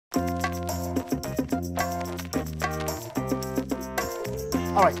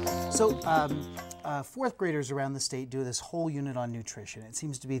All right, so fourth graders around the state do this whole unit on nutrition. It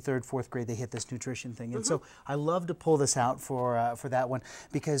seems to be third, fourth grade they hit this nutrition thing. And so I love to pull this out for that one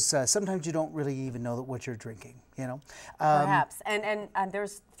because sometimes you don't really even know what you're drinking, you know? Perhaps. And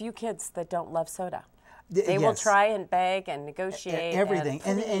there's few kids that don't love soda. They will try and beg and negotiate everything,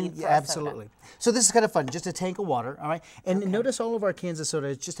 and absolutely. So this is kind of fun. Just a tank of water, all right. And notice all of our cans of soda.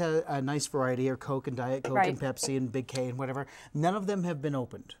 It's just a nice variety, or Coke and Diet Coke and Pepsi and Big K and whatever. None of them have been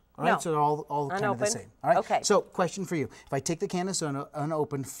opened. All right, so they're all kind of the same. All right. Okay. So question for you: if I take the can of soda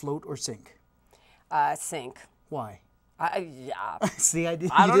unopened, float or sink? Sink. Why? Yeah. See, I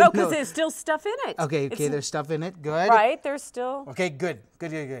don't know because there's still stuff in it. Okay, there's stuff in it. Good. Right, there's still. Okay, good.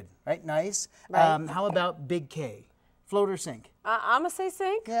 Right, nice. Right. How about Big K? Float or sink? I'm going to say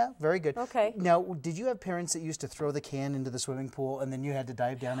sink. Yeah, very good. Okay. Now, did you have parents that used to throw the can into the swimming pool and then you had to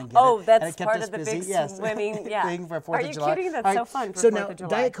dive down and get it? Oh, that's and it kept part us of the busy? big swimming thing for 4th of July. Are you kidding? That's so fun for 4th of July. So now,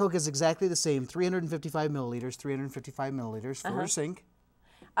 Diet Coke is exactly the same, 355 milliliters, 355 milliliters, float or sink?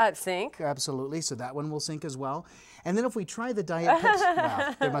 Sink. Absolutely, so that one will sink as well. And then if we try the Diet Pepsi,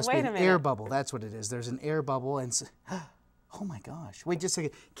 wow, there must be an air bubble. That's what it is. There's an air bubble. And oh my gosh. Wait just a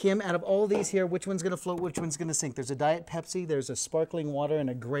second. Kim, out of all of these here, which one's going to float, which one's going to sink? There's a Diet Pepsi, there's a sparkling water, and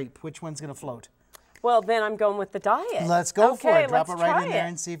a grape. Which one's going to float? Well, then I'm going with the Diet. Let's go for it. Drop it right in there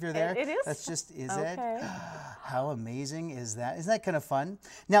and see if you're there. It is. That's just, is it? How amazing is that? Isn't that kind of fun?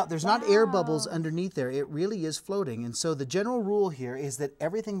 Now, there's not air bubbles underneath there. It really is floating. And so the general rule here is that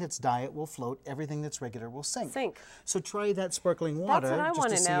everything that's diet will float, everything that's regular will sink. So try that sparkling water just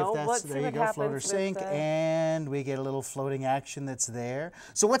to see if that's, there you go, float or sink. And we get a little floating action that's there.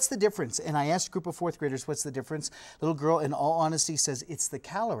 So what's the difference? And I asked a group of 4th graders, what's the difference? Little girl, in all honesty, says it's the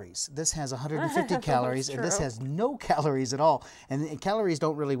calories. This has 150 calories, and this has no calories at all. And calories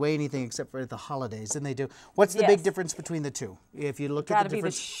don't really weigh anything except for at the holidays, and they do. What's the big difference between the two? If you look at the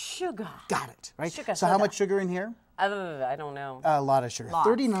difference. Gotta be the sugar. Got it, right? Sugar so how much sugar in here? I don't know. A lot of sugar.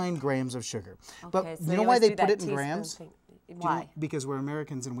 39 grams of sugar. But so you know why they put it in grams? Why? Because we're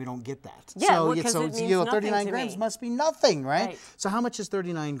Americans and we don't get that. Yeah, so, because it means you know, nothing 39 to grams me. must be nothing, right? So how much is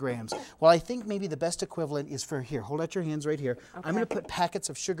 39 grams? Well, I think maybe the best equivalent is for here. Hold out your hands right here. I'm going to put packets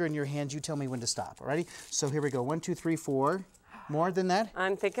of sugar in your hands. You tell me when to stop. All righty? So here we go. 1, 2, 3, 4. More than that?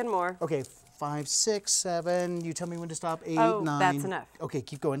 I'm thinking more. Okay. 5, 6, 7. You tell me when to stop. 8, 9. That's enough. Okay,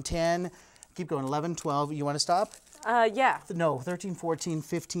 keep going. 10. Keep going. 11, 12. You want to stop? Yeah. No, 13, 14,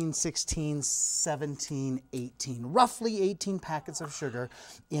 15, 16, 17, 18. Roughly 18 packets of sugar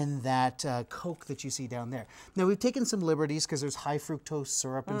in that Coke that you see down there. Now, we've taken some liberties because there's high fructose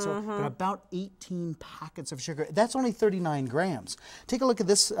syrup and so, but about 18 packets of sugar. That's only 39 grams. Take a look at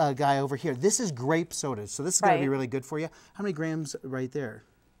this guy over here. This is grape soda, so this is going to be really good for you. How many grams right there?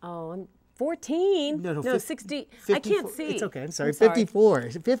 Oh, 14? No, 60. 54. I can't see. It's okay. I'm sorry.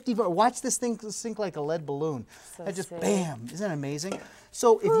 54. 54. Watch this thing sink like a lead balloon. That just bam. Isn't that amazing?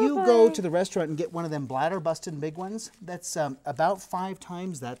 So if you go to the restaurant and get one of them bladder busting big ones, that's about 5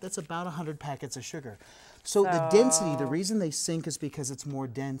 times that. That's about 100 packets of sugar. So the density, the reason they sink is because it's more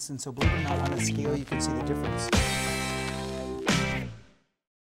dense. And so believe it or not, on a scale, you can see the difference.